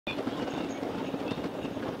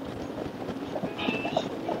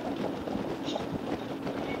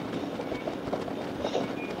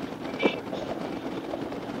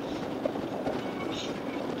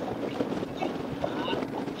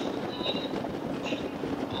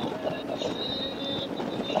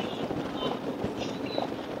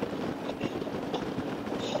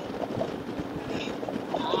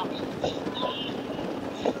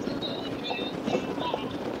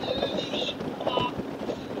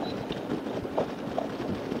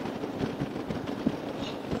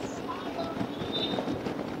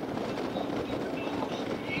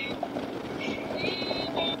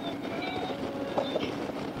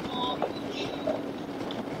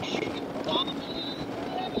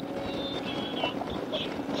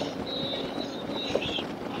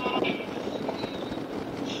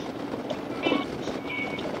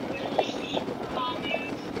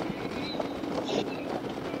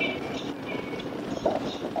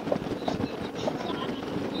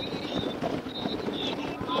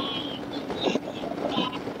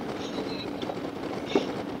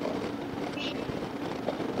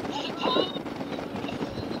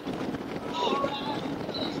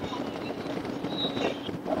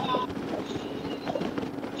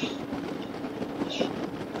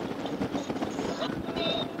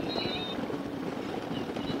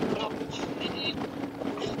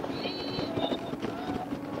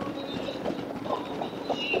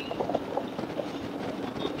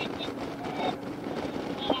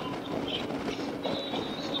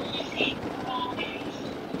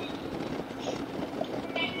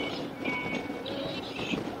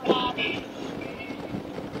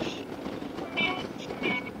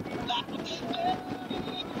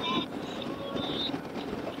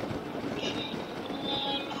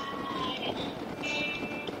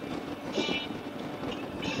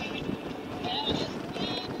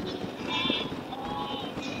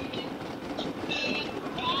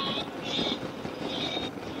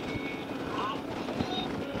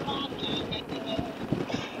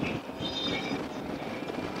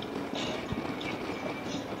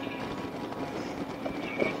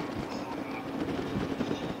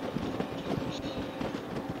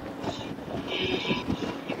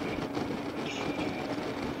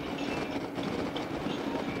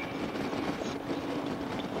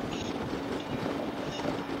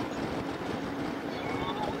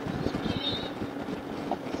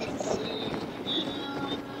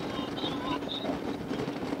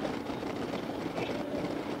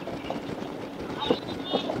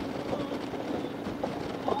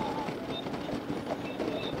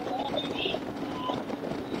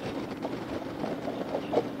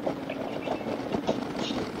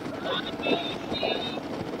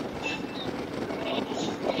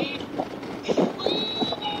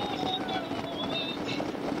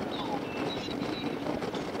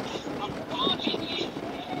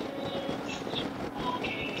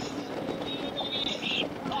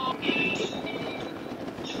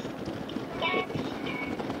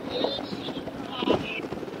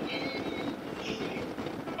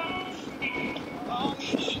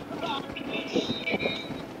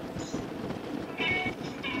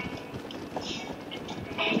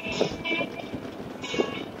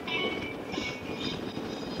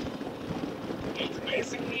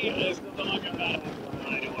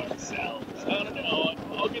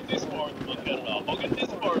We'll cut it off. I'll get this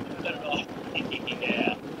part and cut it off.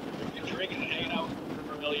 Yeah. You're drinking and hanging out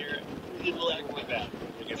earlier. We did like that.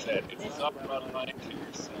 Like I said, it's a summer out of 92,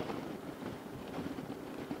 so.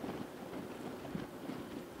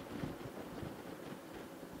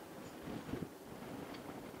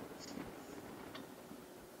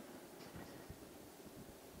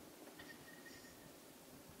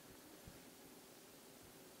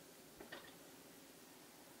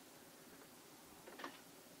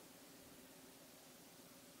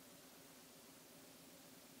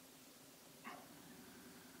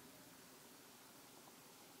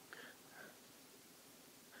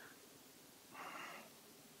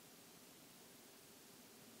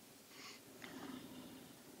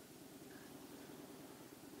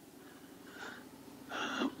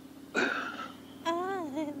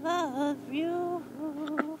 I love you.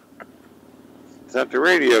 Is that the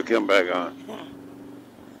radio come back on?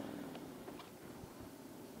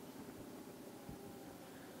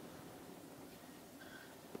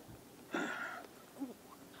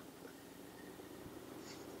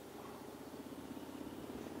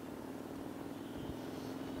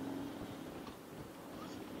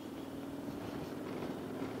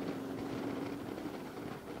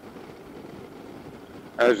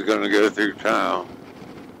 I was going to go through town.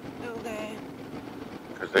 Okay.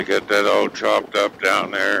 Because they got that all chopped up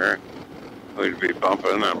down there. We'd be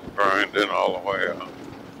bumping and grinding all the way up.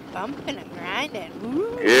 Bumping and grinding.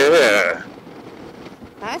 Ooh. Yeah.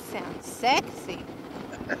 That sounds sexy.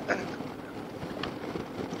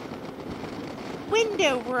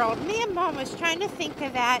 Window World. Me and Mom was trying to think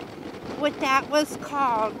of that, what that was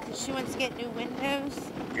called, because she wants to get new windows.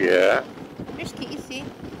 Yeah. There's Casey.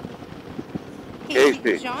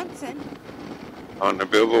 Casey Johnson. On the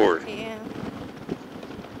billboard. Yeah.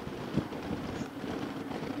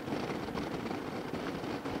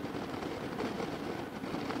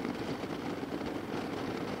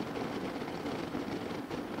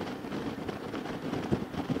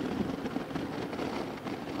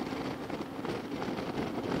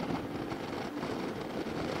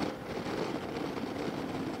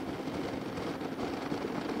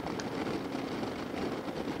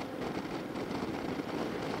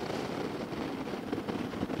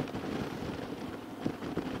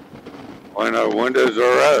 Why not windows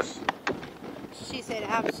or us? She said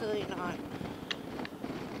absolutely not.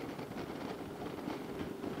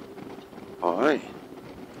 Why?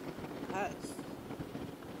 Us.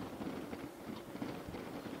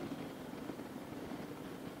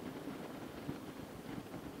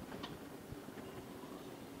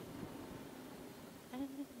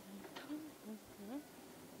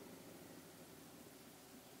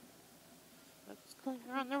 Looks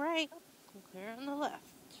clear on the right, clear on the left.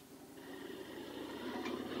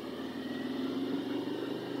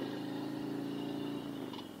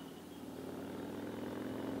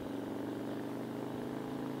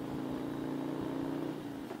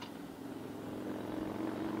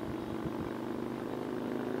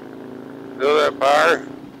 Feel that fire?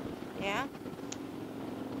 Yeah.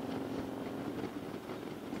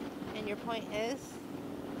 And your point is?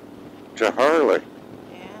 To Harley.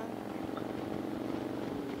 Yeah.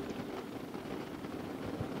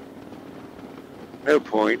 No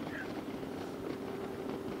point.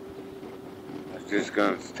 I was just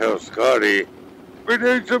going to tell Scotty, we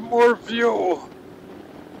need some more fuel.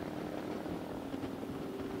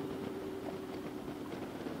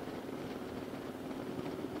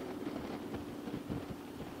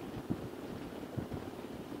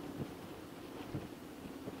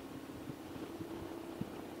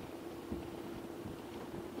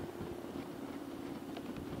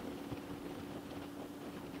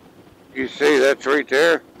 You see, that's right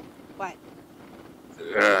there. What?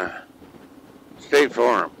 State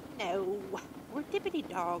Farm. No. Where Dippity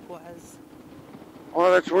Dog was.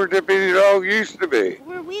 Well, that's where Deputy Dog used to be.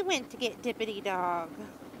 Where we went to get Dippity Dog.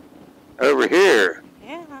 Over here.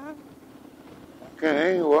 Yeah.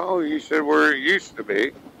 Okay, well, you said where it used to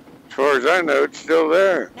be. As far as I know, it's still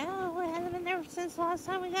there. No, it hasn't been there since the last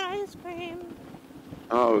time we got ice cream.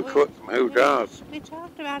 Oh, moved out. We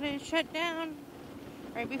talked about it. It shut down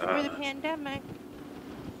right before the pandemic.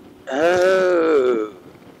 Oh.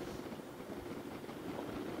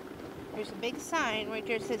 There's a big sign right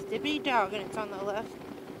there that says Dippity Dog, and it's on the left,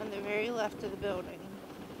 on the very left of the building.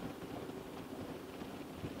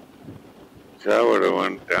 So I would have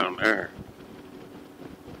went down there.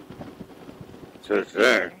 So it's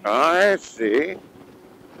there. Oh, I see.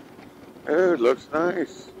 Oh, it looks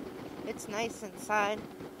nice. It's nice inside.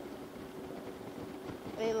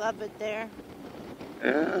 They love it there.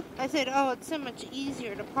 Yeah. I said, oh, it's so much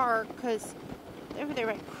easier to park because over there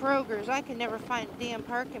at Kroger's, I could never find a damn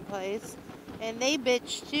parking place. And they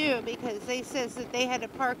bitched too because they says that they had to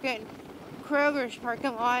park in Kroger's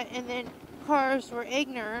parking lot, and then cars were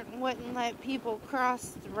ignorant and wouldn't let people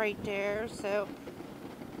cross right there. So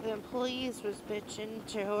the employees was bitching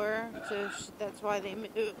to her, so that's why they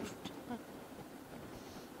moved.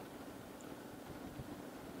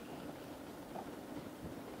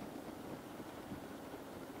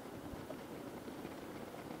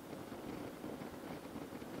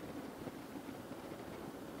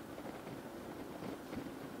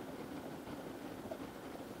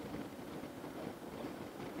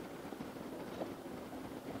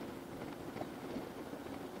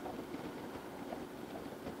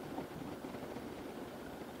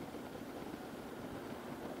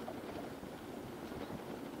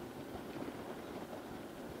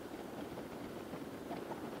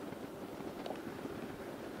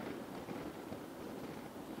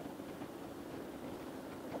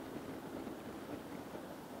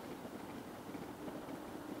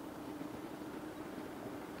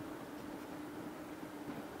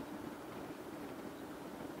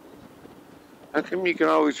 How come you can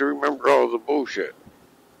always remember all the bullshit?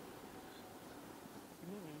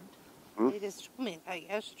 They just told me that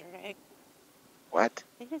yesterday. What?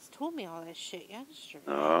 They just told me all that shit yesterday.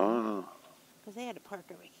 Oh. Because they had to park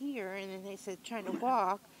over here, and then they said trying to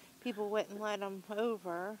walk, people wouldn't let them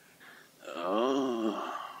over.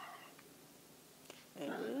 Oh.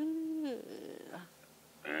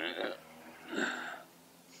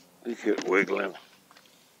 You quit wiggling.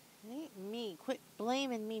 It ain't me. Quit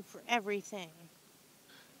blaming me for everything.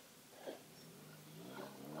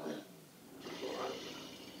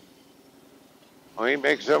 Why you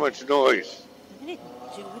make so much noise? I didn't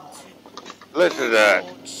do it. Listen to that.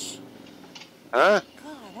 Ouch. Huh?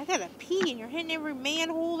 God, I gotta pee, and you're hitting every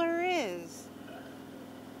manhole there is.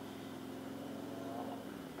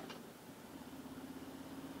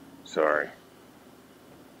 Sorry.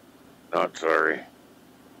 Not sorry.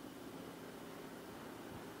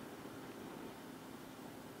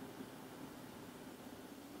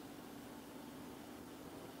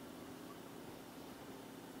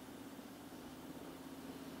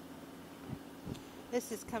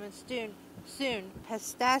 This is coming soon.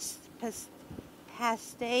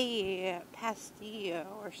 Pastillo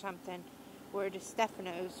or something, where De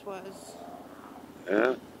Stefano's was.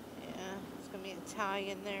 Yeah? Yeah, it's gonna be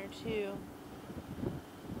Italian there too.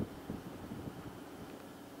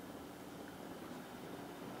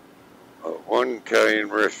 One Italian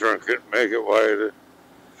restaurant couldn't make it. Why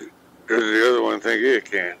does the other one think it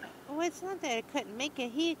can? Well, it's not that it couldn't make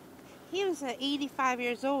it. He was 85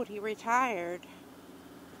 years old. He retired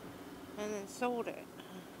and then sold it.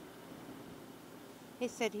 He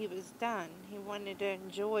said he was done. He wanted to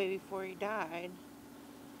enjoy before he died.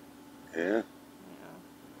 Yeah?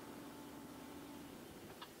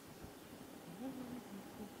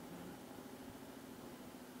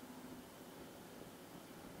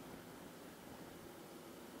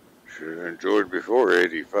 Should have enjoyed before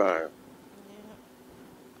 85.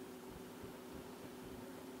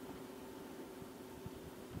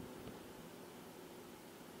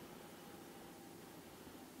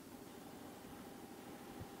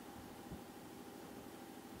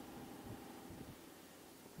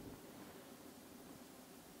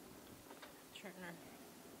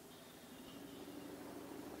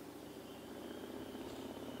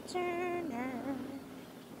 Turner.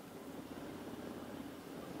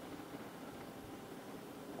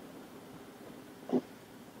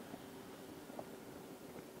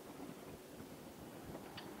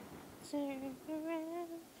 Turn around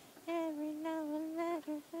every now and then.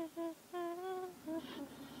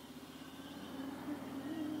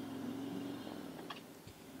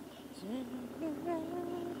 Turn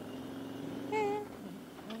around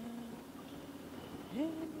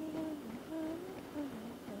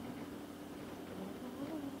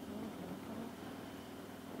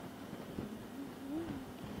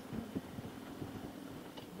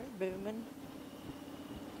booming.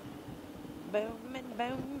 Booming,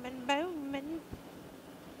 booming, booming.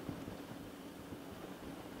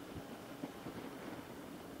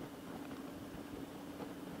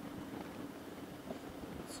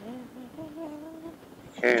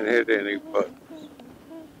 Can't hit any buttons.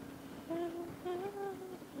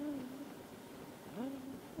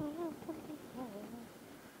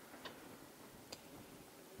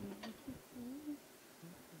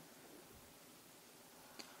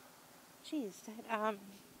 Jeez, that,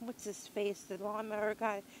 what's his face? The lawnmower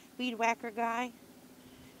guy, weed whacker guy?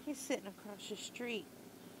 He's sitting across the street.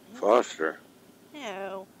 Foster.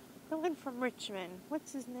 No, the one from Richmond.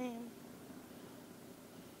 What's his name?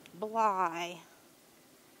 Bly.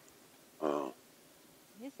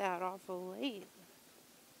 He's out awful late.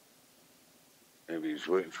 Maybe he's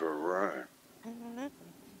waiting for a ride. I don't know.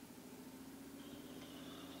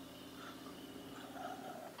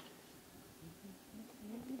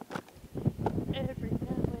 Every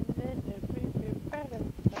now and then, every better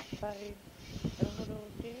fight.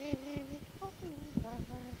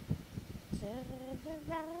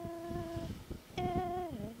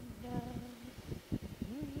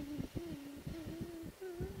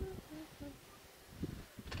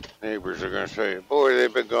 Neighbors are going to say, boy,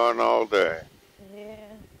 they've been gone all day. Yeah.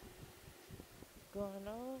 Gone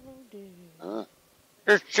all day. Huh?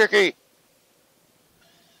 Here's Chicky.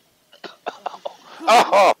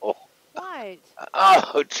 Oh! What?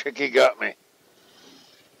 Oh, Chicky got me.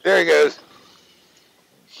 There he goes.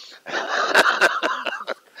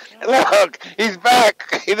 Look, he's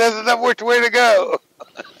back. He doesn't know which way to go.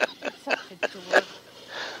 Such a dork.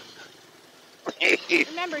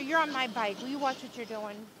 Remember, you're on my bike. Will you watch what you're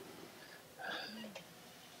doing?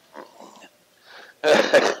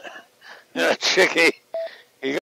 Chicky.